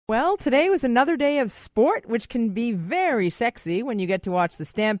Well, today was another day of sport, which can be very sexy when you get to watch the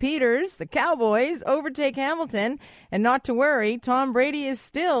Stampeders, the Cowboys, overtake Hamilton. And not to worry, Tom Brady is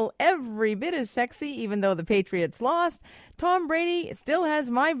still every bit as sexy, even though the Patriots lost. Tom Brady still has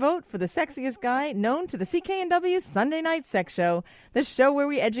my vote for the sexiest guy known to the CKNW Sunday Night Sex Show, the show where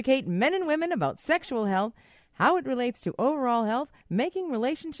we educate men and women about sexual health, how it relates to overall health, making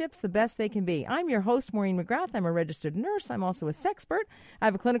relationships the best they can be. I'm your host, Maureen McGrath. I'm a registered nurse. I'm also a sexpert. I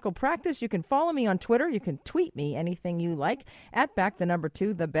have a clinical practice. You can follow me on Twitter. You can tweet me anything you like at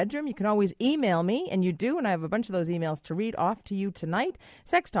 @2 the bedroom. You can always email me, and you do, and I have a bunch of those emails to read off to you tonight.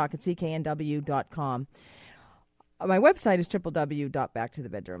 sextalk@cknw.com. My website is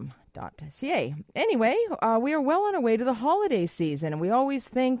www.backtothebedroom.ca. Anyway, we are well on our way to the holiday season, and we always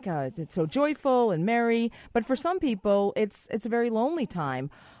think it's so joyful and merry, but for some people, it's a very lonely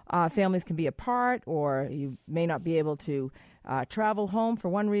time. Families can be apart, or you may not be able to travel home for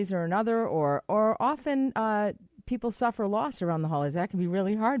one reason or another, or often people suffer loss around the holidays. That can be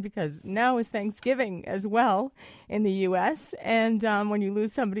really hard because now is Thanksgiving as well in the U.S., and when you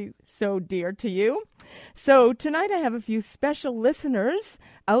lose somebody so dear to you. So tonight I have a few special listeners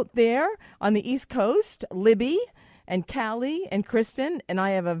out there on the East Coast, Libby and Callie and Kristen, and I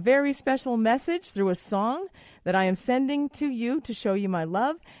have a very special message through a song that I am sending to you to show you my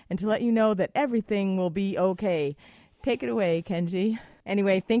love and to let you know that everything will be okay. Take it away, Kenji.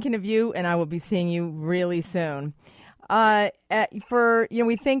 Anyway, thinking of you, and I will be seeing you really soon.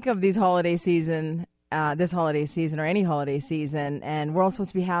 We think of these holiday season, this holiday season or any holiday season, and we're all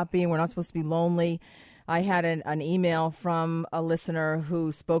supposed to be happy and we're not supposed to be lonely. I had an email from a listener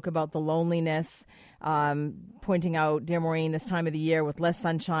who spoke about the loneliness, pointing out, dear Maureen, this time of the year with less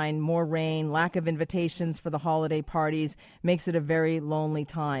sunshine, more rain, lack of invitations for the holiday parties makes it a very lonely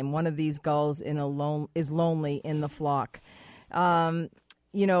time. One of these gulls is lonely in the flock.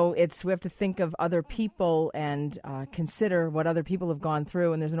 We have to think of other people and consider what other people have gone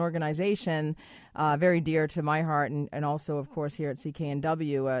through. And there's an organization very dear to my heart and also, of course, here at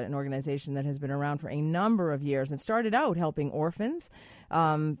CKNW, an organization that has been around for a number of years and started out helping orphans,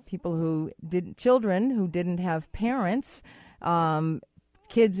 children who didn't have parents,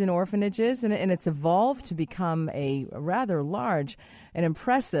 kids in orphanages, and it's evolved to become a rather large and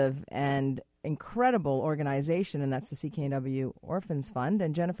impressive and incredible organization, and that's the CKNW Orphans Fund.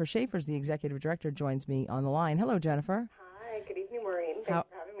 And Jennifer Schaefer's the executive director, joins me on the line. Hello, Jennifer. Hi, good evening, Maureen. Thanks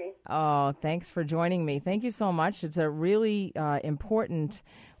for having me. Oh, thanks for joining me. Thank you so much. It's a really important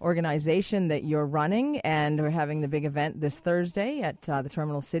organization that you're running, and we're having the big event this Thursday at the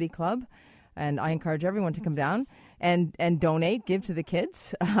Terminal City Club, and I encourage everyone to come down and donate, give to the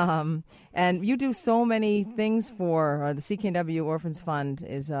kids. And you do so many things for the CKNW Orphans Fund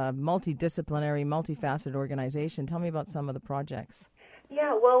is a multidisciplinary, multifaceted organization. Tell me about some of the projects.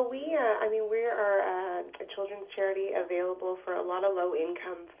 Yeah, well, we are a children's charity available for a lot of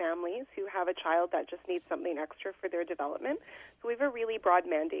low-income families who have a child that just needs something extra for their development. So we have a really broad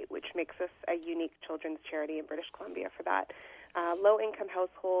mandate, which makes us a unique children's charity in British Columbia for that. Low-income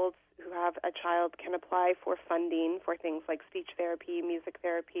households who have a child can apply for funding for things like speech therapy, music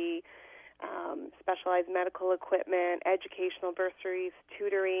therapy, specialized medical equipment, educational bursaries,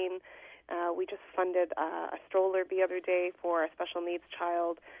 tutoring. We just funded a stroller the other day for a special needs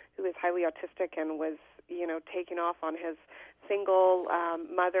child who is highly autistic and was, taking off on his single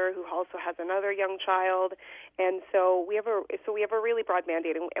mother who also has another young child. And so we have a really broad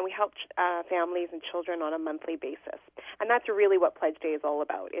mandate, and we help families and children on a monthly basis. And that's really what Pledge Day is all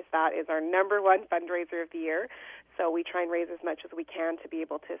about. That is our number one fundraiser of the year. So we try and raise as much as we can to be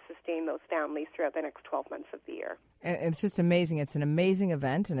able to sustain those families throughout the next 12 months of the year. And it's just amazing. It's an amazing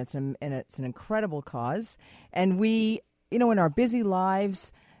event, and it's an incredible cause. And we, in our busy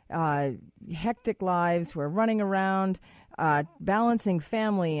lives, hectic lives, we're running around, balancing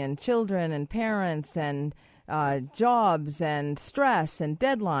family and children and parents and jobs and stress and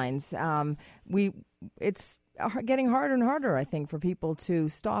deadlines. It's getting harder and harder, I think, for people to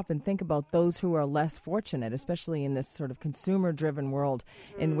stop and think about those who are less fortunate, especially in this sort of consumer-driven world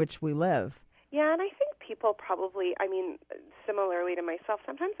in which we live. Yeah, and I think people probably, similarly to myself,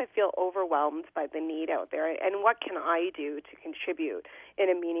 sometimes I feel overwhelmed by the need out there, and what can I do to contribute in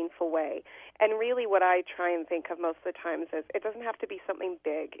a meaningful way? And really what I try and think of most of the times is it doesn't have to be something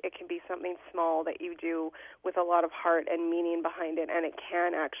big. It can be something small that you do with a lot of heart and meaning behind it, and it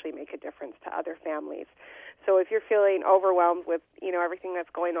can actually make a difference to other families. So if you're feeling overwhelmed with, everything that's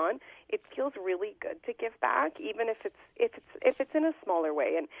going on, it feels really good to give back, even if it's in a smaller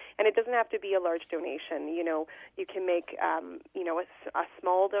way. And it doesn't have to be a large donation. You can make, a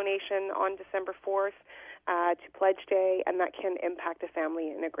small donation on December 4th. to Pledge Day, and that can impact a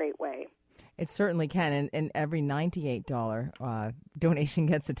family in a great way. It certainly can, and every $98 donation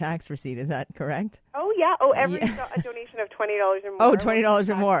gets a tax receipt. Is that correct? Oh, yeah. Oh, every a donation of $20 or more. Oh, $20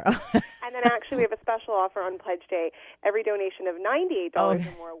 or more. And then actually we have a special offer on Pledge Day. Every donation of $98 or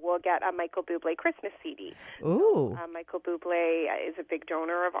more will get a Michael Bublé Christmas CD. Ooh. So, Michael Bublé is a big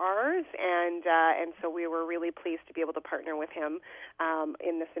donor of ours, and so we were really pleased to be able to partner with him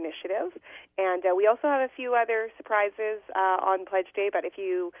in this initiative. And we also have a few other surprises on Pledge Day, but if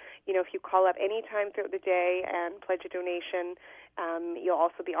you call up any time throughout the day and pledge a donation, you'll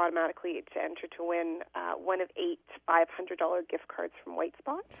also be automatically entered to win one of 8 $500 gift cards from White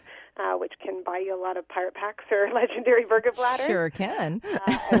Spot, which can buy you a lot of Pirate Packs or Legendary Burger Bladders. Sure can.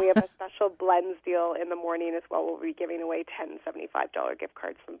 And we have a special Blends deal in the morning as well. We'll be giving away 10 $75 gift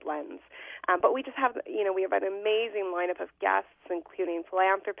cards from Blends. But we just have, we have an amazing lineup of guests, including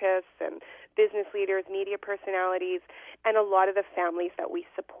philanthropists and business leaders, media personalities, and a lot of the families that we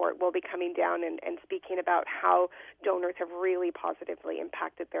support will be coming down and speaking about how donors have really positively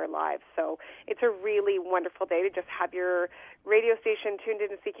impacted their lives. So it's a really wonderful day to just have your radio station tuned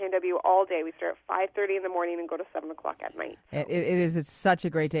into CKNW all day. We start at 5:30 in the morning and go to 7 o'clock at night. So. It is. It's such a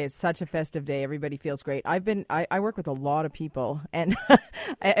great day. It's such a festive day. Everybody feels great. I work with a lot of people, and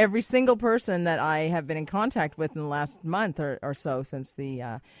every single person that I have been in contact with in the last month or so since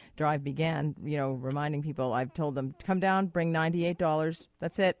the drive began, reminding people, I've told them, come down, bring $98.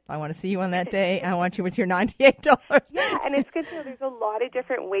 That's it. I want to see you on that day. I want you with your $98. Yeah, and it's good to know there's a lot of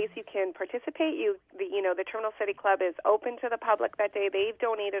different ways you can participate. The Terminal City Club is open to the public that day. They've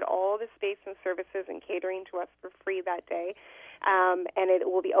donated all the space and services and catering to us for free that day. And it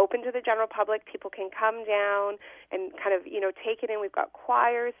will be open to the general public. People can come down and kind of, take it in. We've got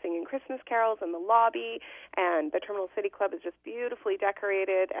choirs singing Christmas carols in the lobby, and the Terminal City Club is just beautifully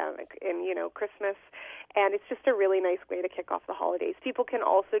decorated in, Christmas. And it's just a really nice way to kick off the holidays. People can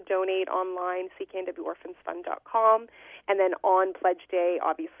also donate online, cknworphansfund.com, and then on Pledge Day,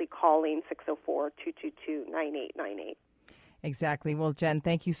 obviously calling 604-222-9898. Exactly. Well, Jen,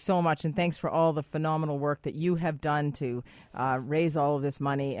 thank you so much, and thanks for all the phenomenal work that you have done to raise all of this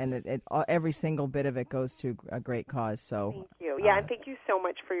money, and every single bit of it goes to a great cause. So thank you. Yeah, and thank you so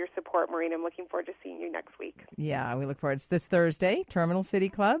much for your support, Maureen. I'm looking forward to seeing you next week. Yeah, we look forward. It's this Thursday, Terminal City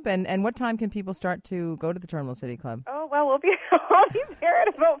Club, and what time can people start to go to the Terminal City Club? Oh, well, I'll be there at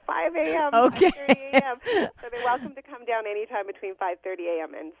about 5 a.m. Okay. 5:30 a.m. So they're welcome to come down anytime between 5:30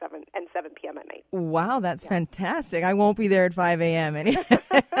 a.m. and 7 p.m. at night. Wow, that's fantastic. I won't be there at 5 a.m. anyway.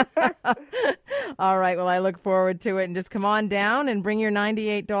 All right, well, I look forward to it. And just come on down and bring your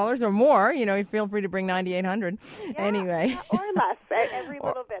 $98 or more. Feel free to bring $9,800 anyway. Or less. Every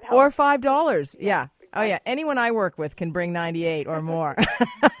little bit helps. Or $5. Yeah. Oh, yeah. Anyone I work with can bring 98 or more.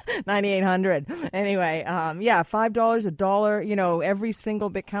 9,800. Anyway, $5, $1, every single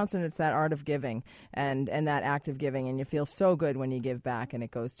bit counts, and it's that art of giving and that act of giving. And you feel so good when you give back, and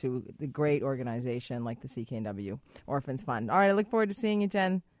it goes to the great organization like the CKNW Orphans Fund. All right, I look forward to seeing you,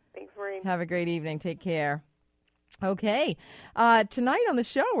 Jen. Thanks, Maureen. Have a great evening. Take care. Okay. Tonight on the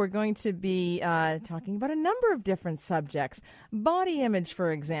show, we're going to be talking about a number of different subjects. Body image,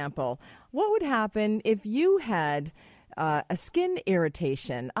 for example. What would happen if you had a skin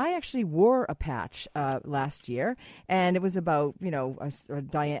irritation? I actually wore a patch last year, and it was about,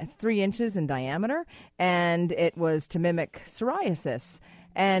 3 inches in diameter, and it was to mimic psoriasis.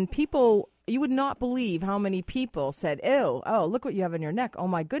 And people, you would not believe how many people said, ew, oh, look what you have on your neck. Oh,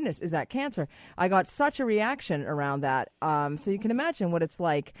 my goodness, is that cancer? I got such a reaction around that. So you can imagine what it's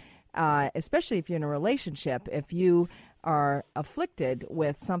like, especially if you're in a relationship, if you are afflicted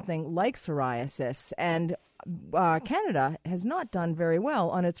with something like psoriasis. And Canada has not done very well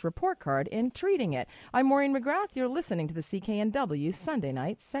on its report card in treating it. I'm Maureen McGrath. You're listening to the CKNW Sunday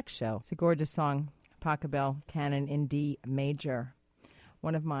Night Sex Show. It's a gorgeous song, Pachelbel Canon in D major.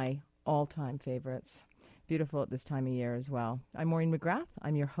 One of my all-time favorites. Beautiful at this time of year as well. I'm Maureen McGrath.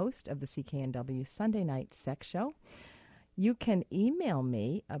 I'm your host of the CKNW Sunday Night Sex Show. You can email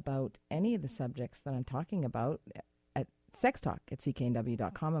me about any of the subjects that I'm talking about at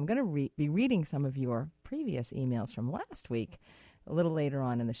sextalk@cknw.com. I'm going to be reading some of your previous emails from last week a little later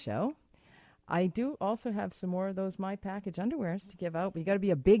on in the show. I do also have some more of those My Package underwears to give out, but you got to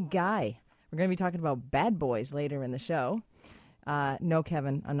be a big guy. We're going to be talking about bad boys later in the show. No,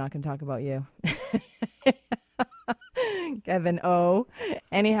 Kevin, I'm not going to talk about you. Kevin O.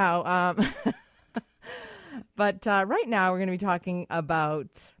 Anyhow, but right now we're going to be talking about,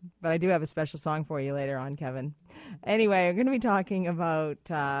 but I do have a special song for you later on, Kevin. Anyway, we're going to be talking about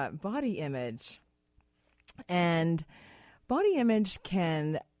body image. And body image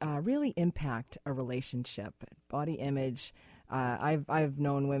can really impact a relationship. Body image, I've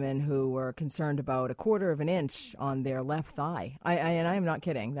known women who were concerned about a quarter of an inch on their left thigh. And I am not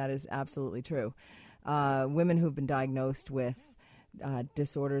kidding. That is absolutely true. Women who've been diagnosed with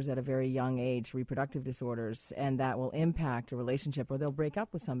disorders at a very young age, reproductive disorders, and that will impact a relationship, or they'll break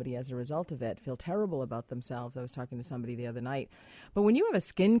up with somebody as a result of it, feel terrible about themselves. I was talking to somebody the other night. But when you have a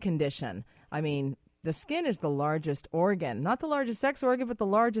skin condition, I mean, the skin is the largest organ, not the largest sex organ, but the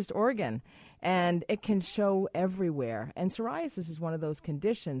largest organ, and it can show everywhere. And psoriasis is one of those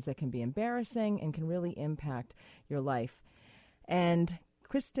conditions that can be embarrassing and can really impact your life. And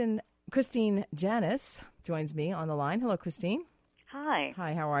Christine Janis joins me on the line. Hello, Christine. Hi.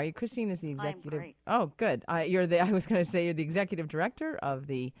 Hi, how are you? Christine is the executive. I'm great. Oh, good. I was going to say you're the executive director of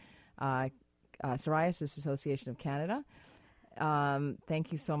the Psoriasis Association of Canada.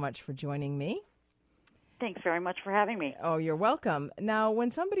 Thank you so much for joining me. Thanks very much for having me. Oh, you're welcome. Now,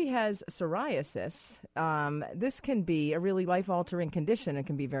 when somebody has psoriasis, this can be a really life-altering condition. It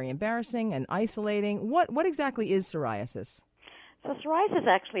can be very embarrassing and isolating. What exactly is psoriasis? So psoriasis is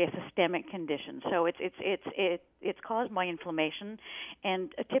actually a systemic condition. So it's caused by inflammation,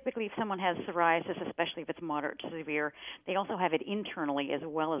 and typically if someone has psoriasis, especially if it's moderate to severe, they also have it internally as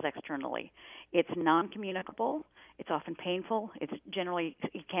well as externally. It's non-communicable. It's often painful. It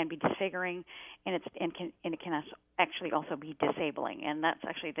can be disfiguring, and it can actually also be disabling. And that's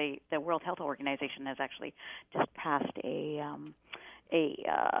actually the World Health Organization has actually just passed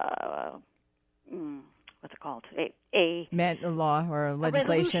what's it called? A law or a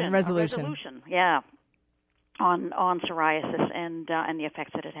resolution, yeah, on psoriasis and the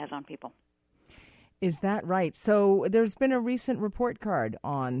effects that it has on people. Is that right? So there's been a recent report card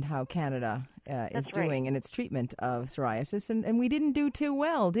on how Canada is doing in its treatment of psoriasis, and we didn't do too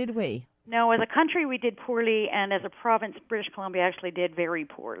well, did we? No, as a country we did poorly, and as a province, British Columbia actually did very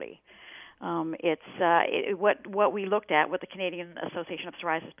poorly. What we looked at, what the Canadian Association of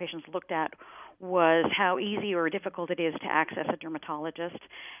Psoriasis Patients looked at, was how easy or difficult it is to access a dermatologist,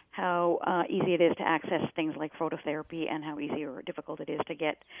 how easy it is to access things like phototherapy, and how easy or difficult it is to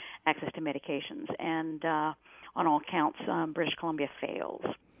get access to medications. And on all counts, British Columbia fails.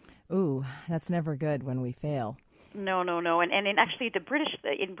 Ooh, that's never good when we fail. No. And actually,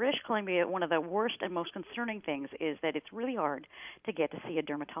 in British Columbia, one of the worst and most concerning things is that it's really hard to get to see a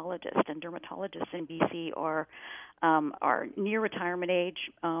dermatologist. And dermatologists in BC are near retirement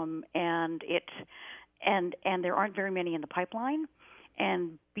age, and there aren't very many in the pipeline.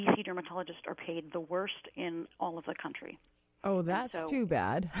 And BC dermatologists are paid the worst in all of the country. Oh, that's too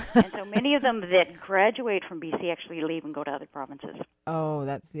bad. And so many of them that graduate from BC actually leave and go to other provinces. Oh,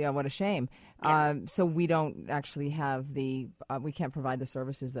 what a shame. Yeah. So we don't actually have we can't provide the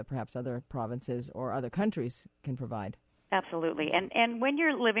services that perhaps other provinces or other countries can provide. Absolutely. And when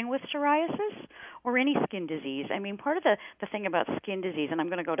you're living with psoriasis or any skin disease, I mean, part of the thing about skin disease, and I'm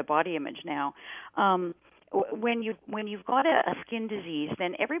going to go to body image now, when you've got a skin disease,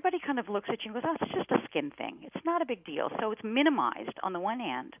 then everybody kind of looks at you and goes, oh, it's just a skin thing. It's not a big deal. So it's minimized on the one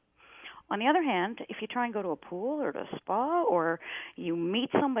hand. On the other hand, if you try and go to a pool or to a spa or you meet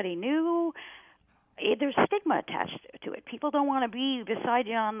somebody new, there's stigma attached to it. People don't want to be beside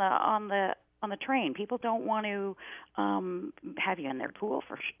you on the train. People don't want to have you in their pool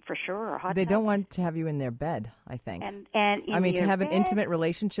for sure, or hot They tub. don't want to have you in their bed, I think. And I mean, to have an intimate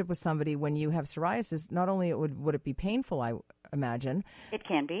relationship with somebody when you have psoriasis, not only would it be painful, I imagine. It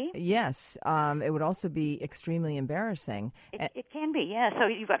can be. Yes. It would also be extremely embarrassing. It can be, yeah. So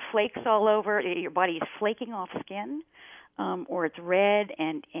you've got flakes all over. Your body is flaking off skin, or it's red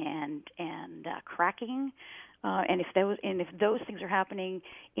and cracking. And if those things are happening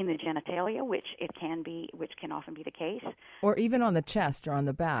in the genitalia, which can often be the case, or even on the chest or on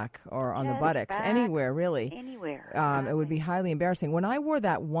the back or on the buttocks, anywhere really, it would be highly embarrassing. When I wore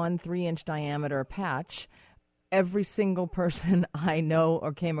that 3-inch diameter patch, every single person I know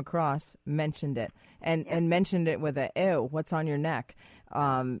or came across mentioned it, and mentioned it with a "ew, what's on your neck?"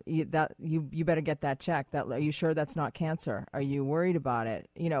 You better get that checked. Are you sure that's not cancer? Are you worried about it?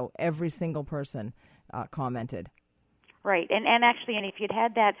 Every single person commented. Right, and actually, if you'd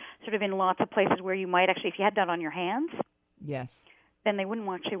had that sort of in lots of places where you might actually, if you had that on your hands, yes, then they wouldn't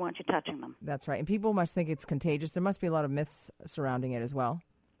actually want you touching them. That's right, and people must think it's contagious. There must be a lot of myths surrounding it as well.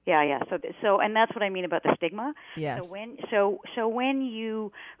 Yeah. So, and that's what I mean about the stigma. Yes. So when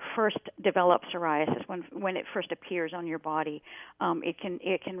you first develop psoriasis, when it first appears on your body, it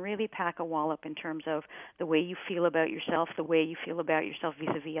can really pack a wallop in terms of the way you feel about yourself, the way you feel about yourself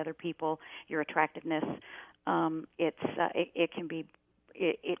vis-a-vis other people, your attractiveness. It can be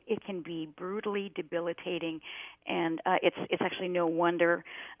it can be brutally debilitating, and it's actually no wonder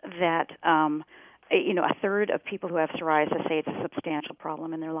that a third of people who have psoriasis say it's a substantial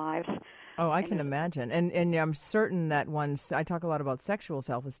problem in their lives. Oh, I can imagine. And I'm certain that I talk a lot about sexual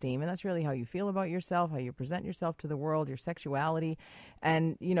self-esteem, and that's really how you feel about yourself, how you present yourself to the world, your sexuality.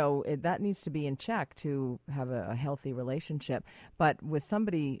 And, that needs to be in check to have a healthy relationship. But with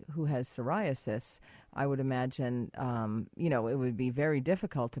somebody who has psoriasis, I would imagine, it would be very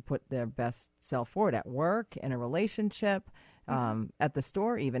difficult to put their best self forward at work, in a relationship, at the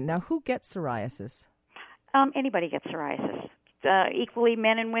store even. Now, who gets psoriasis? Anybody gets psoriasis. Equally,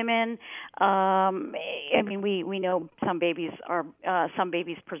 men and women. We know some babies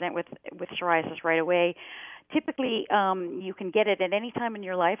present with psoriasis right away. Typically, you can get it at any time in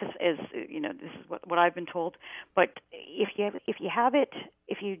your life, as this is what I've been told. But if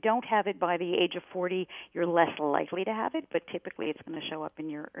you don't have it by the age of 40, you're less likely to have it. But typically, it's going to show up in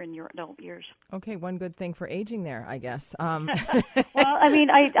your adult years. Okay, one good thing for aging there, I guess. Well,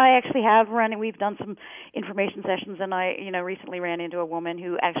 I actually have we've done some information sessions, and I recently ran into a woman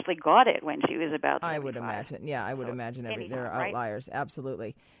who actually got it when she was about 75. I would imagine. Yeah, I would imagine there are right? outliers.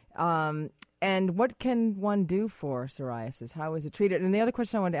 Absolutely. And what can one do for psoriasis? How is it treated? And the other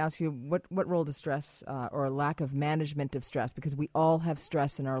question I wanted to ask you, what role does stress or lack of management of stress, because we all have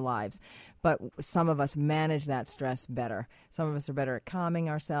stress in our lives, but some of us manage that stress better. Some of us are better at calming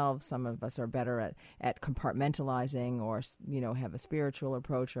ourselves. Some of us are better at compartmentalizing, or, have a spiritual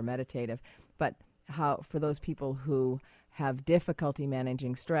approach or meditative. But how, for those people who have difficulty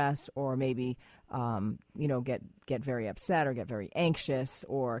managing stress, or maybe get very upset or get very anxious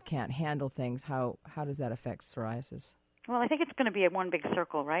or can't handle things, how does that affect psoriasis? Well, I think it's going to be a one big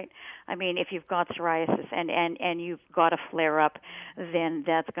circle, right? I mean, if you've got psoriasis and you've got a flare up, then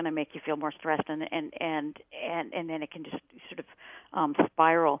that's going to make you feel more stressed, and then it can just sort of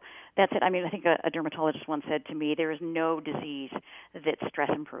spiral. That's it. I mean, I think a dermatologist once said to me, there is no disease that stress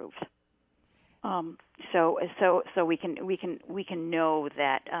improves. So we can know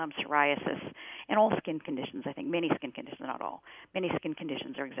that psoriasis and all skin conditions, I think many skin conditions, not all, many skin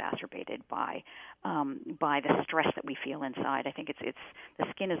conditions are exacerbated by the stress that we feel inside. I think it's the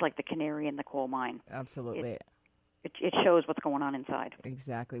skin is like the canary in the coal mine. Absolutely. It shows what's going on inside.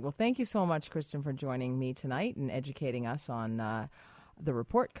 Exactly. Well, thank you so much, Kristen, for joining me tonight and educating us on the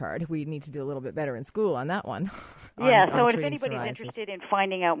report card. We need to do a little bit better in school on that one. So if anybody's interested in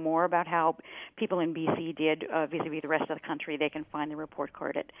finding out more about how people in BC did vis-a-vis the rest of the country, they can find the report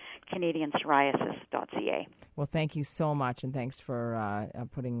card at canadianpsoriasis.ca. Well, thank you so much, and thanks for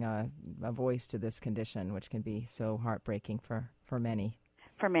putting a voice to this condition, which can be so heartbreaking for many.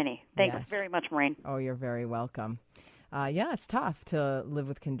 For many. Thanks very much, Maureen. Oh, you're very welcome. It's tough to live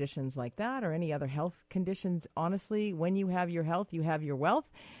with conditions like that or any other health conditions. Honestly, when you have your health, you have your wealth.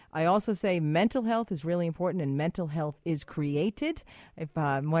 I also say mental health is really important, and mental health is created. If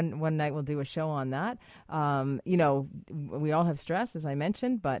one night we'll do a show on that. We all have stress, as I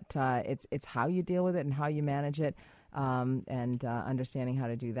mentioned, but it's how you deal with it and how you manage it. And understanding how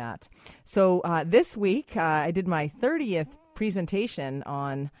to do that. So this week, I did my 30th presentation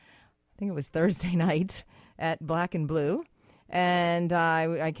on, I think it was Thursday night, at Black and Blue. And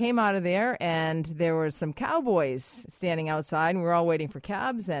I came out of there, and there were some cowboys standing outside, and we were all waiting for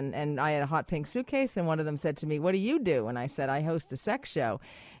cabs, and I had a hot pink suitcase, and one of them said to me, "What do you do?" And I said, "I host a sex show."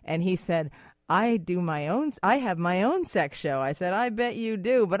 And he said, I have my own sex show. I said, "I bet you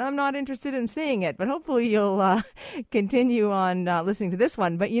do, but I'm not interested in seeing it." But hopefully you'll continue on listening to this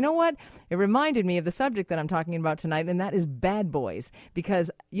one. But you know what? It reminded me of the subject that I'm talking about tonight, and that is bad boys.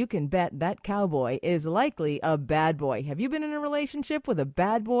 Because you can bet that cowboy is likely a bad boy. Have you been in a relationship with a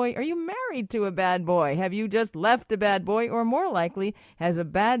bad boy? Are you married to a bad boy? Have you just left a bad boy? Or more likely, has a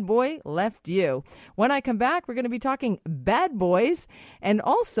bad boy left you? When I come back, we're going to be talking bad boys and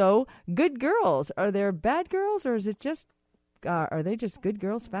also good girls. Are there bad girls, or is it just are they just good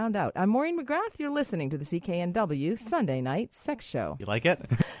girls found out? I'm Maureen McGrath. You're listening to the CKNW Sunday Night Sex Show. You like it?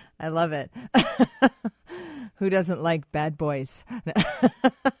 I love it. Who doesn't like bad boys?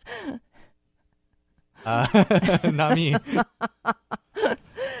 Not me.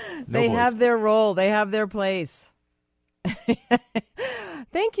 They have their role. They have their place.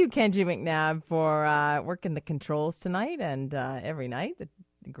 Thank you, Kenji McNabb, for working the controls tonight and every night. The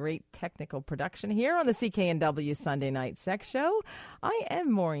great technical production here on the CKNW Sunday Night Sex Show. I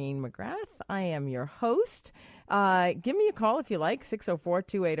am Maureen McGrath. I am your host. Give me a call if you like,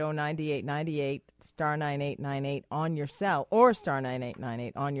 604-280-9898, star 9898 on your cell, or star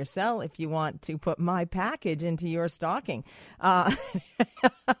 9898 on your cell if you want to put my package into your stocking.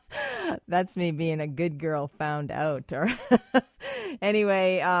 That's me being a good girl found out. Or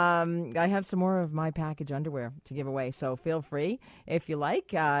Anyway, I have some more of my package underwear to give away, so feel free if you like.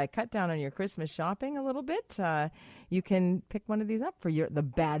 Cut down on your Christmas shopping a little bit. You can pick one of these up for the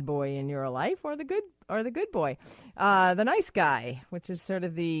bad boy in your life, or the good boy, the nice guy, which is sort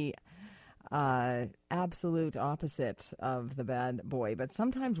of the absolute opposite of the bad boy. But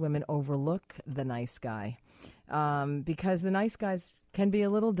sometimes women overlook the nice guy. Because the nice guys can be a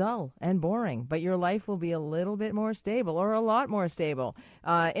little dull and boring, but your life will be a little bit more stable, or a lot more stable.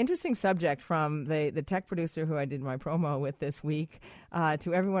 Interesting subject from the tech producer who I did my promo with this week.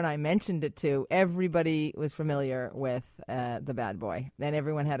 To everyone I mentioned it to, everybody was familiar with the bad boy, and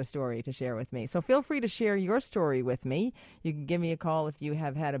everyone had a story to share with me. So feel free to share your story with me. You can give me a call if you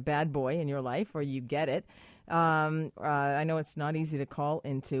have had a bad boy in your life, or you get it. I know it's not easy to call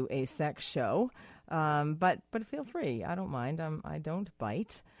into a sex show. But feel free. I don't mind. I don't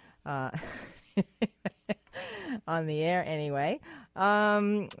bite on the air anyway.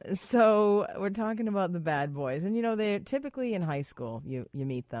 So we're talking about the bad boys, and they're typically in high school. You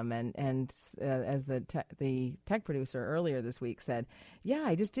meet them, and as the tech producer earlier this week said, yeah,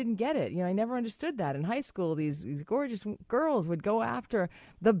 I just didn't get it. I never understood that in high school. These gorgeous girls would go after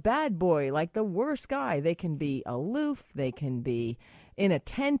the bad boy, like the worst guy. They can be aloof. They can be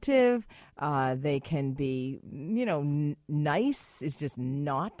inattentive. They can be, nice is just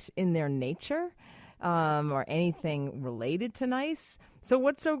not in their nature, or anything related to nice. So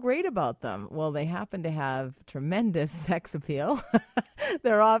what's so great about them? Well, they happen to have tremendous sex appeal.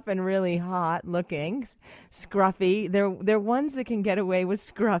 They're often really hot looking, scruffy. They're ones that can get away with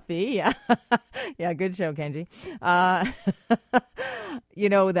scruffy. Yeah, yeah, good show, Kenji.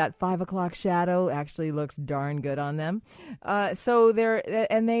 That 5 o'clock shadow actually looks darn good on them. So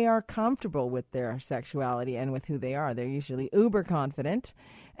they are comfortable with their sexuality and with who they are. They're usually uber confident,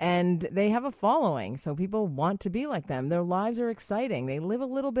 and they have a following. So people want to be like them. Their lives are exciting. They live a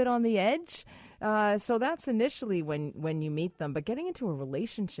little bit on the edge. So that's initially when you meet them. But getting into a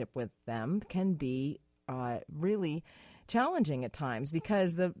relationship with them can be really challenging at times,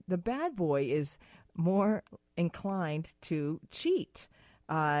 because the bad boy is more inclined to cheat,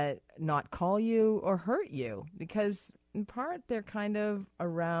 not call you or hurt you, because in part they're kind of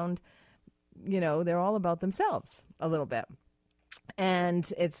around, they're all about themselves a little bit.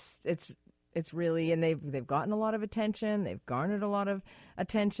 And it's really, and they've gotten a lot of attention. They've garnered a lot of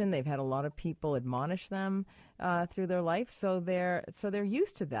attention. They've had a lot of people admonish them through their life. So they're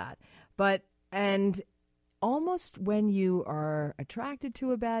used to that. And almost when you are attracted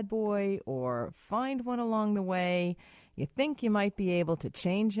to a bad boy or find one along the way, you think you might be able to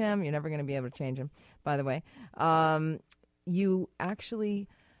change him. You're never going to be able to change him, by the way. You actually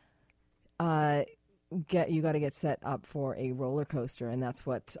you got to get set up for a roller coaster, and that's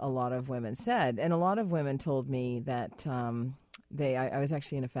what a lot of women said. And a lot of women told me that I was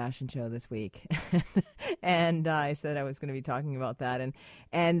actually in a fashion show this week, and I said I was going to be talking about that,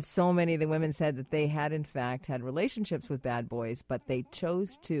 and so many of the women said that they had in fact had relationships with bad boys, but they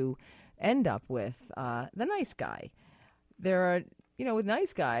chose to end up with the nice guy. There are, with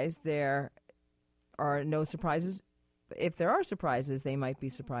nice guys, there are no surprises. If there are surprises, they might be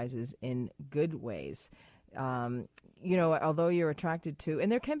surprises in good ways. Although you're attracted to, and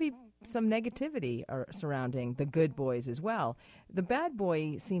there can be some negativity surrounding the good boys as well. The bad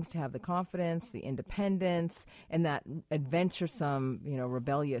boy seems to have the confidence, the independence, and that adventuresome,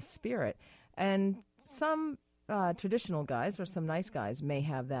 rebellious spirit. And some traditional guys or some nice guys may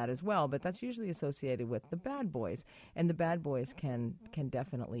have that as well, but that's usually associated with the bad boys. And the bad boys can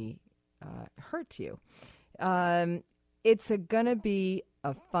definitely hurt you. It's going to be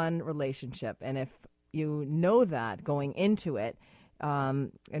a fun relationship. And if you know that going into it,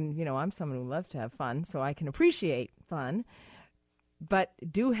 and, I'm someone who loves to have fun, so I can appreciate fun, but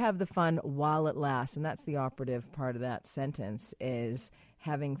do have the fun while it lasts. And that's the operative part of that sentence, is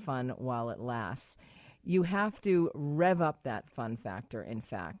having fun while it lasts. You have to rev up that fun factor, in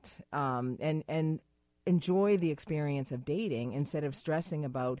fact, and enjoy the experience of dating instead of stressing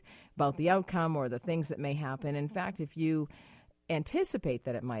about the outcome or the things that may happen. In fact, if you anticipate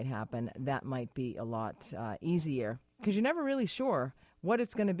that it might happen, that might be a lot easier, because you're never really sure what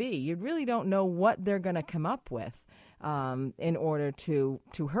it's going to be. You really don't know what they're going to come up with in order to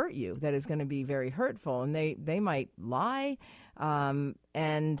hurt you. That is going to be very hurtful, and they might lie,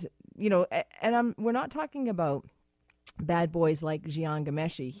 and we're not talking about bad boys like Jian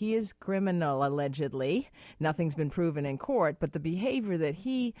Ghomeshi. He is criminal, allegedly. Nothing's been proven in court, but the behavior that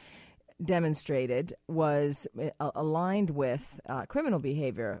he demonstrated was aligned with criminal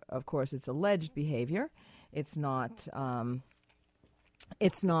behavior. Of course, it's alleged behavior. It's not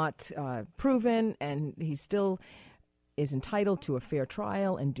proven, and he still is entitled to a fair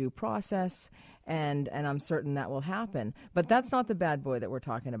trial and due process, and I'm certain that will happen. But that's not the bad boy that we're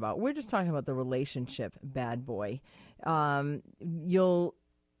talking about. We're just talking about the relationship bad boy. You'll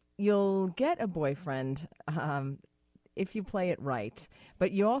get a boyfriend if you play it right,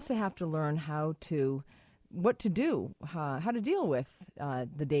 but you also have to learn what to do, how to deal with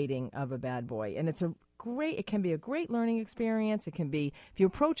the dating of a bad boy. And it can be a great learning experience. It can be, if you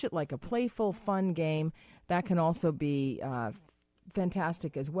approach it like a playful, fun game, that can also be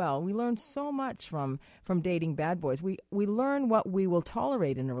fantastic as well. We learn so much from dating bad boys. We learn what we will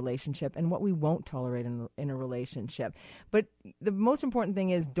tolerate in a relationship and what we won't tolerate in a relationship. But the most important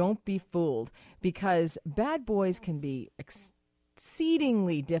thing is, don't be fooled, because bad boys can be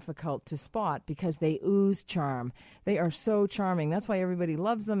exceedingly difficult to spot because they ooze charm. They are so charming. That's why everybody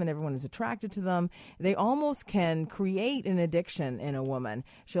loves them and everyone is attracted to them. They almost can create an addiction in a woman.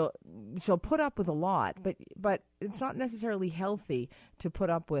 She'll put up with a lot, but it's not necessarily healthy to put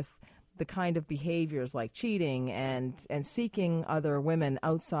up with the kind of behaviors like cheating and seeking other women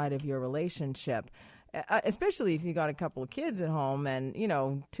outside of your relationship. Especially if you got a couple of kids at home and,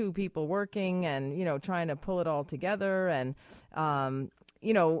 two people working and, trying to pull it all together. And, the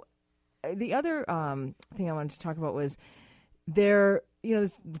other thing I wanted to talk about was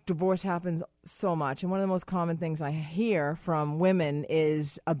this divorce happens so much. And one of the most common things I hear from women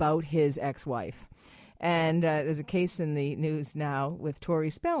is about his ex-wife. And there's a case in the news now with Tori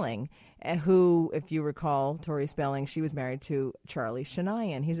Spelling, who, if you recall, Tori Spelling, she was married to Charlie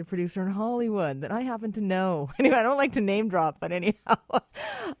Shanayan. He's a producer in Hollywood that I happen to know. Anyway, I don't like to name drop, but anyhow,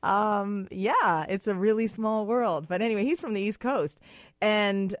 it's a really small world. But anyway, he's from the East Coast.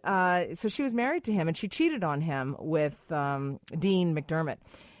 And so she was married to him, and she cheated on him with Dean McDermott,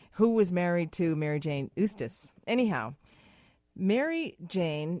 who was married to Mary Jane Eustace. Anyhow, Mary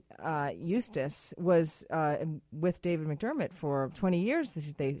Jane Eustace was with David McDermott for 20 years.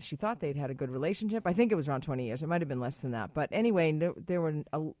 She thought they'd had a good relationship. I think it was around 20 years. It might have been less than that. But anyway, there were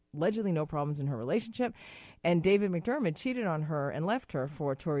allegedly no problems in her relationship. And David McDermott cheated on her and left her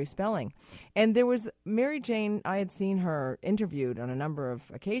for Tori Spelling. And there was Mary Jane, I had seen her interviewed on a number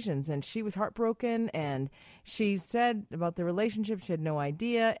of occasions, and she was heartbroken. And she said about the relationship, she had no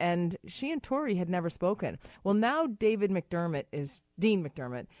idea. And she and Tori had never spoken. Well, now Dean McDermott is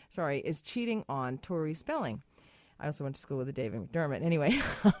cheating on Tori Spelling. I also went to school with David McDermott. Anyway,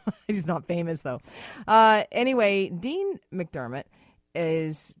 he's not famous, though. Anyway, Dean McDermott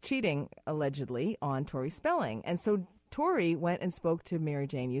is cheating, allegedly, on Tori Spelling. And so Tori went and spoke to Mary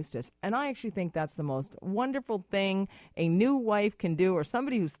Jane Eustace. And I actually think that's the most wonderful thing a new wife can do, or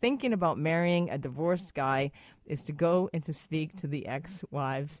somebody who's thinking about marrying a divorced guy, is to go and to speak to the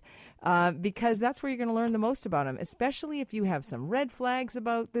ex-wives. Because that's where you're going to learn the most about him, especially if you have some red flags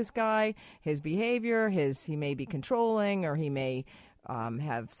about this guy, his behavior, he may be controlling, or he may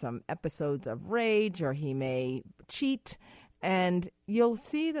have some episodes of rage, or he may cheat. And you'll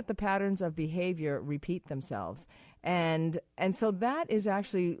see that the patterns of behavior repeat themselves. And so that is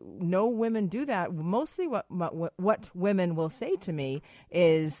actually, no women do that. Mostly what women will say to me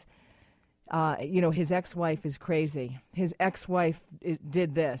is, his ex-wife is crazy. His ex-wife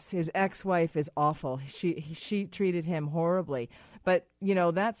did this. His ex-wife is awful. She treated him horribly. But,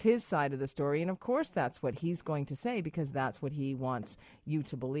 that's his side of the story. And, of course, that's what he's going to say, because that's what he wants you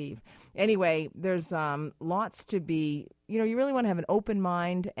to believe. Anyway, there's lots to be, you really want to have an open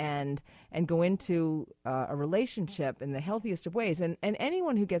mind and go into a relationship in the healthiest of ways. And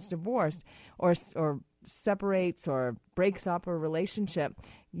anyone who gets divorced or separates or breaks up a relationship,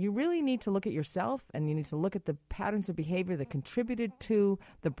 you really need to look at yourself, and you need to look at the patterns of behavior that contributed to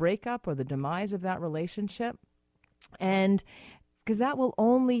the breakup or the demise of that relationship. And because that will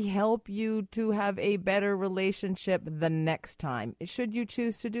only help you to have a better relationship the next time, should you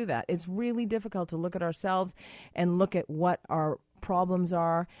choose to do that. It's really difficult to look at ourselves and look at what our problems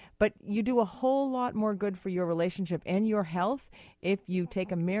are, but you do a whole lot more good for your relationship and your health if you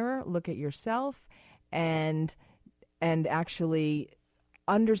take a mirror, look at yourself, and actually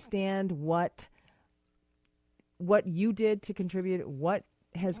understand what you did to contribute, what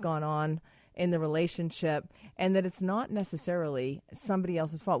has gone on in the relationship, and that it's not necessarily somebody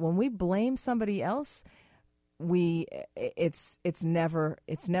else's fault. When we blame somebody else, it's never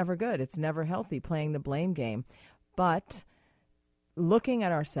good. It's never healthy, playing the blame game. But looking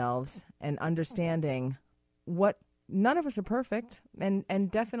at ourselves and understanding what none of us are perfect,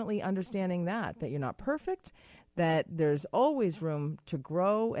 and definitely understanding that you're not perfect, that there's always room to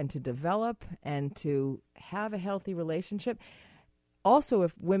grow and to develop and to have a healthy relationship. Also,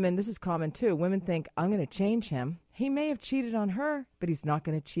 if women, this is common too, women think, I'm going to change him. He may have cheated on her, but he's not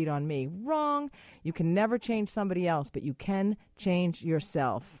going to cheat on me. Wrong. You can never change somebody else, but you can change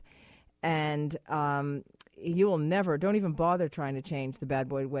yourself. And you will never, don't even bother trying to change the bad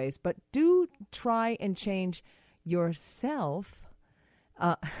boy ways, but do try and change yourself.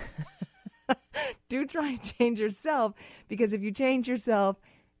 Do try and change yourself, because if you change yourself,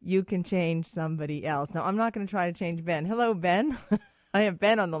 you can change somebody else. Now, I'm not going to try to change Ben. Hello, Ben. I have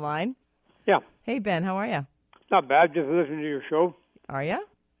Ben on the line. Yeah. Hey, Ben, how are you? Not bad, just listening to your show. Are you?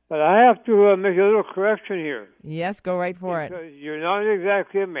 But I have to make a little correction here. Yes, go right for it. You're not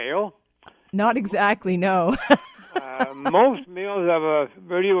exactly a male. Not exactly, no. Most males have a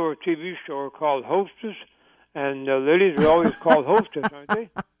radio or TV show called Hostess, and ladies are always called Hostess, aren't they?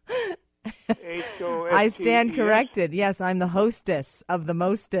 I stand corrected. Yes, I'm the hostess of the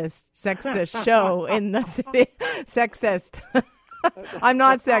mostest sexist show in the city. Sexist. I'm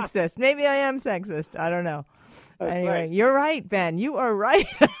not sexist. Maybe I am sexist. I don't know. That's anyway, right. You're right, Ben. You are right.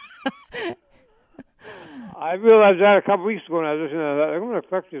 I realized that a couple weeks ago when I was listening to that. I'm going to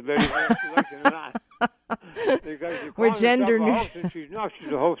correct this lady whether she likes it or not. Because We're gender neutral. She's not.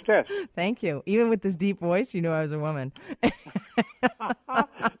 She's a hostess. Thank you. Even with this deep voice, you knew I was a woman.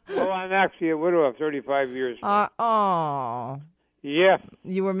 Well, I'm actually a widow of 35 years. Yeah.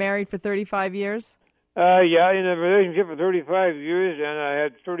 You were married for 35 years? Yeah, in a relationship for 35 years, and I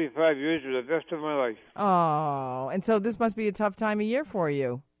had 35 years for the rest of my life. Oh, and so this must be a tough time of year for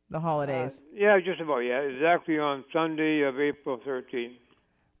you, the holidays. Yeah, just about, yeah. Exactly on Sunday of April 13th.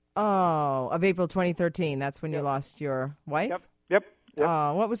 Oh, of April 2013. That's when you lost your wife? Yep.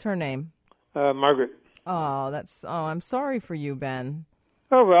 Oh, what was her name? Margaret. Oh, I'm sorry for you, Ben.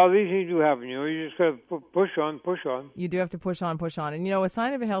 Oh, well, these things do happen, You just got to push on. You do have to push on. And, a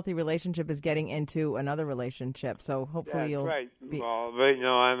sign of a healthy relationship is getting into another relationship. So hopefully That's you'll right. be... Well, right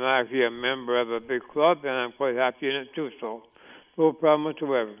now I'm actually a member of a big club, and I'm quite happy in it, too, so no problem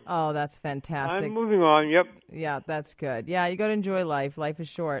whatsoever. Oh, that's fantastic. I'm moving on, yep. Yeah, that's good. Yeah, you got to enjoy life. Life is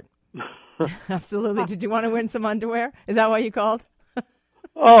short. Absolutely. Did you want to win some underwear? Is that why you called?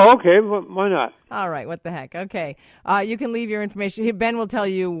 Oh, okay. Well, why not? All right. What the heck? Okay. You can leave your information. Ben will tell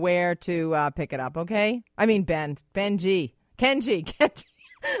you where to pick it up, okay? I mean, Benji. Kenji.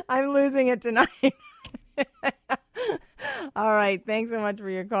 I'm losing it tonight. All right. Thanks so much for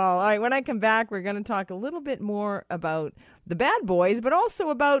your call. All right. When I come back, we're going to talk a little bit more about the bad boys, but also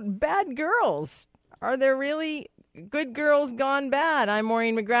about bad girls. Are there really good girls gone bad? I'm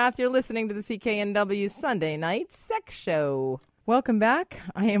Maureen McGrath. You're listening to the CKNW Sunday Night Sex Show. Welcome back.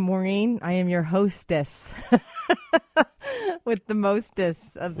 I am Maureen. I am your hostess with the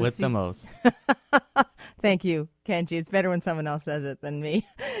mostess of the the most. Thank you, Kenji. It's better when someone else says it than me.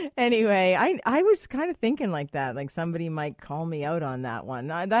 Anyway, I was kind of thinking like that, like somebody might call me out on that one.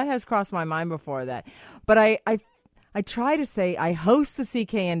 That has crossed my mind before that. But I try to say I host the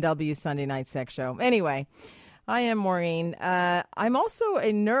CKNW Sunday Night Sex Show. Anyway, I am Maureen. I'm also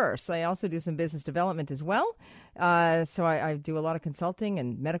a nurse. I also do some business development as well. So I do a lot of consulting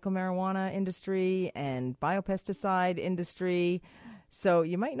in medical marijuana industry and biopesticide industry. So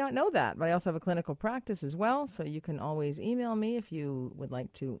you might not know that, but I also have a clinical practice as well. So you can always email me if you would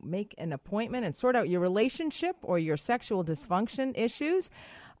like to make an appointment and sort out your relationship or your sexual dysfunction issues.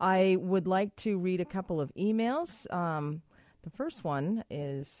 I would like to read a couple of emails. The first one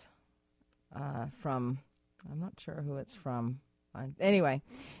is from, I'm not sure who it's from. Anyway,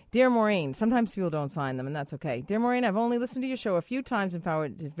 Dear Maureen, sometimes people don't sign them, and that's okay. Dear Maureen, I've only listened to your show a few times and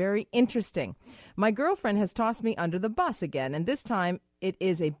found it very interesting. My girlfriend has tossed me under the bus again, and this time it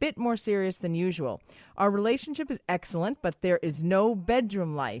is a bit more serious than usual. Our relationship is excellent, but there is no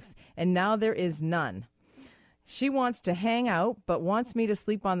bedroom life, and now there is none. She wants to hang out, but wants me to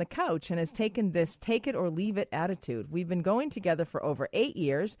sleep on the couch and has taken this take-it-or-leave-it attitude. We've been going together for over 8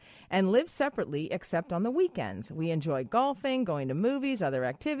 years and live separately except on the weekends. We enjoy golfing, going to movies, other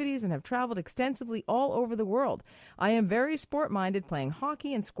activities, and have traveled extensively all over the world. I am very sport-minded, playing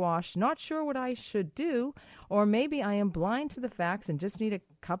hockey and squash, not sure what I should do, or maybe I am blind to the facts and just need a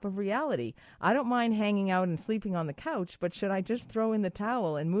cup of reality. I don't mind hanging out and sleeping on the couch, but should I just throw in the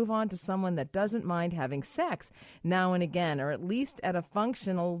towel and move on to someone that doesn't mind having sex now and again, or at least at a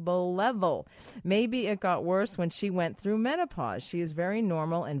functional level? Maybe it got worse when she went through menopause. She is very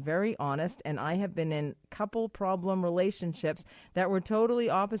normal and very honest, and I have been in couple problem relationships that were totally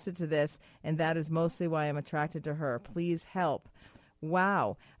opposite to this, and that is mostly why I'm attracted to her. Please help.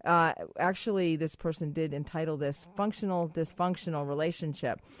 Wow. Actually, this person did entitle this Functional Dysfunctional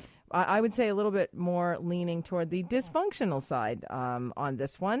Relationship. I would say a little bit more leaning toward the dysfunctional side on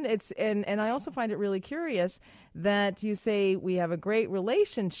this one. And I also find it really curious that you say we have a great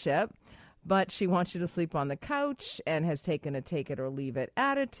relationship, but she wants you to sleep on the couch and has taken a take it or leave it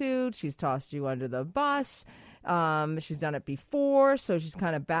attitude. She's tossed you under the bus. She's done it before, so she's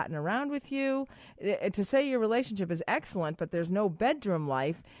kind of batting around with you. To say your relationship is excellent, but there's no bedroom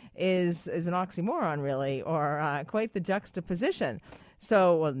life is an oxymoron, really, or quite the juxtaposition.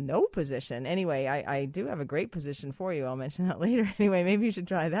 So, well, no position. Anyway, I do have a great position for you. I'll mention that later. Anyway, maybe you should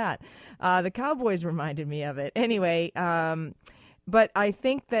try that. The Cowboys reminded me of it. Anyway, but I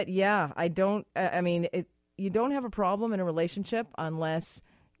think that, I don't, you don't have a problem in a relationship unless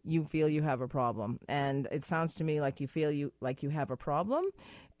you feel you have a problem. And it sounds to me like you feel you have a problem,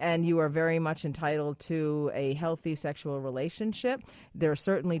 and you are very much entitled to a healthy sexual relationship. There are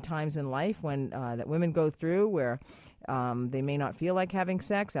certainly times in life when that women go through where they may not feel like having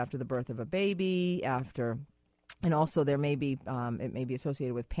sex after the birth of a baby, and also there may be it may be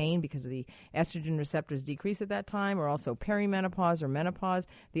associated with pain because of the estrogen receptors decrease at that time, or also perimenopause or menopause.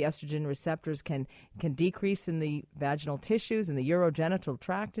 The estrogen receptors can decrease in the vaginal tissues, in the urogenital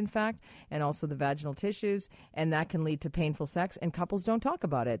tract, in fact, and also the vaginal tissues, and that can lead to painful sex. And couples don't talk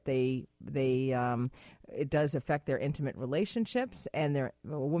about it. It does affect their intimate relationships, and a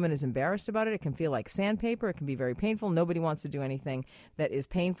woman is embarrassed about it. It can feel like sandpaper. It can be very painful. Nobody wants to do anything that is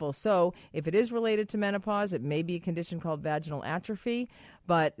painful. So if it is related to menopause, it may be a condition called vaginal atrophy,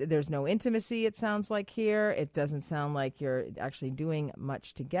 but there's no intimacy, it sounds like here. It doesn't sound like you're actually doing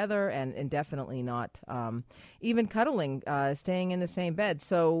much together, and definitely not even cuddling, staying in the same bed.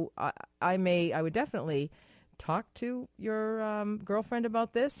 So I would definitely talk to your girlfriend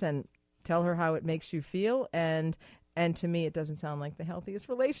about this and tell her how it makes you feel, and to me, it doesn't sound like the healthiest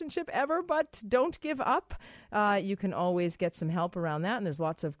relationship ever, but don't give up. You can always get some help around that, and there's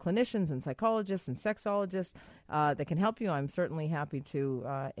lots of clinicians and psychologists and sexologists that can help you. I'm certainly happy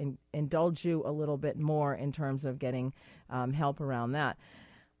to indulge you a little bit more in terms of getting help around that.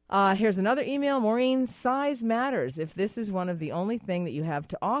 Here's another email. Maureen, size matters if this is one of the only thing that you have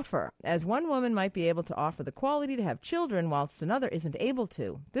to offer. As one woman might be able to offer the quality to have children whilst another isn't able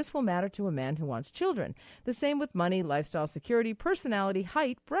to. This will matter to a man who wants children. The same with money, lifestyle security, personality,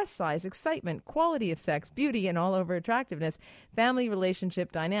 height, breast size, excitement, quality of sex, beauty, and all-over attractiveness, family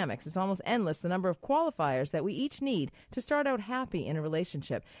relationship dynamics. It's almost endless, the number of qualifiers that we each need to start out happy in a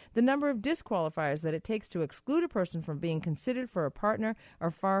relationship. The number of disqualifiers that it takes to exclude a person from being considered for a partner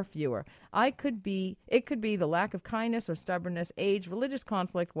are far fewer. It could be the lack of kindness or stubbornness, age, religious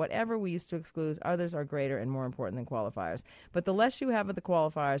conflict, whatever we used to exclude. Others are greater and more important than qualifiers. But the less you have of the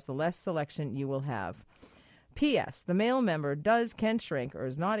qualifiers, the less selection you will have. P.S. The male member can shrink or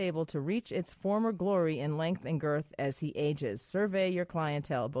is not able to reach its former glory in length and girth as he ages. Survey your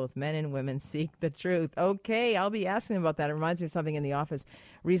clientele. Both men and women seek the truth. Okay, I'll be asking about that. It reminds me of something in the office.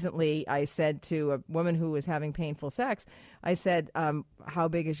 Recently, I said to a woman who was having painful sex, I said, how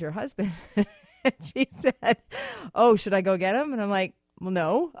big is your husband? She said, oh, should I go get him? And I'm like, well,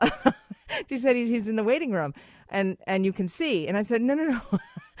 no. She said, he's in the waiting room and you can see. And I said, no.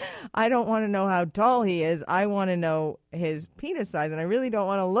 I don't want to know how tall he is. I want to know his penis size, and I really don't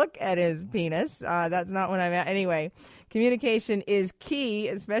want to look at his penis. That's not what I'm at. Anyway, communication is key,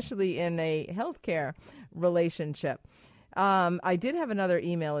 especially in a healthcare relationship. I did have another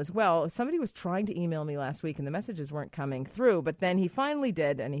email as well. Somebody was trying to email me last week, and the messages weren't coming through, but then he finally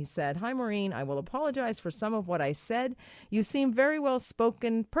did, and he said, "Hi, Maureen. I will apologize for some of what I said. You seem very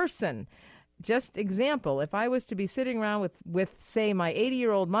well-spoken person. Just example, if I was to be sitting around with say, my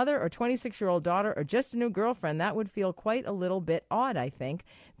 80-year-old mother or 26-year-old daughter or just a new girlfriend, that would feel quite a little bit odd, I think.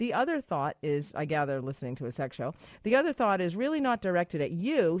 The other thought is, I gather, listening to a sex show, the other thought is really not directed at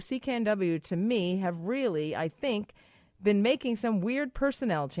you. CKNW, to me, have really, I think, been making some weird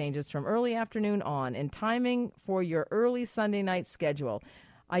personnel changes from early afternoon on in timing for your early Sunday night schedule.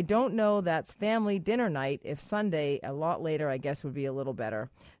 I don't know that's family dinner night. If Sunday, a lot later, I guess would be a little better.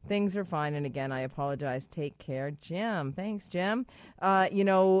 Things are fine. And again, I apologize. Take care, Jim. Thanks, Jim.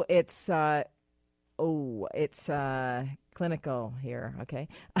 It's clinical here, okay?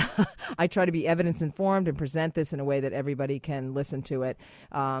 I try to be evidence-informed and present this in a way that everybody can listen to it,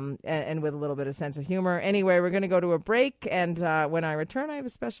 and with a little bit of sense of humor. Anyway, we're going to go to a break, and when I return, I have a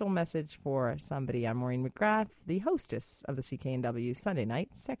special message for somebody. I'm Maureen McGrath, the hostess of the CKNW Sunday Night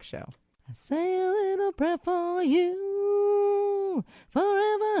Sex Show. I say a little prayer for you,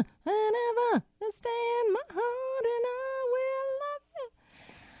 forever and ever, to stay in my heart, and I will love you.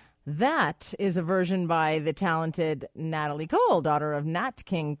 That is a version by the talented Natalie Cole, daughter of Nat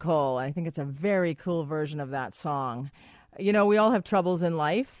King Cole. I think it's a very cool version of that song. we all have troubles in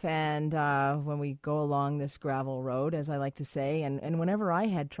life, and when we go along this gravel road, as I like to say, and whenever I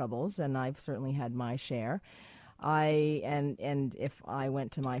had troubles, and I've certainly had my share, and if I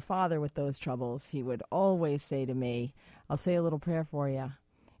went to my father with those troubles, he would always say to me, "I'll say a little prayer for you,"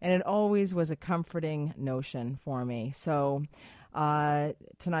 and it always was a comforting notion for me. So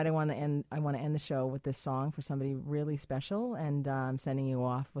tonight I want to end the show with this song for somebody really special, and I'm sending you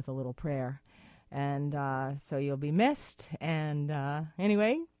off with a little prayer. And so you'll be missed. And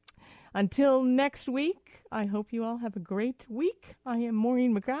anyway, until next week, I hope you all have a great week. I am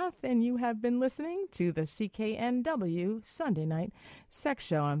Maureen McGrath, and you have been listening to the CKNW Sunday Night Sex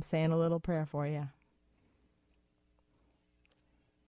Show. I'm saying a little prayer for you.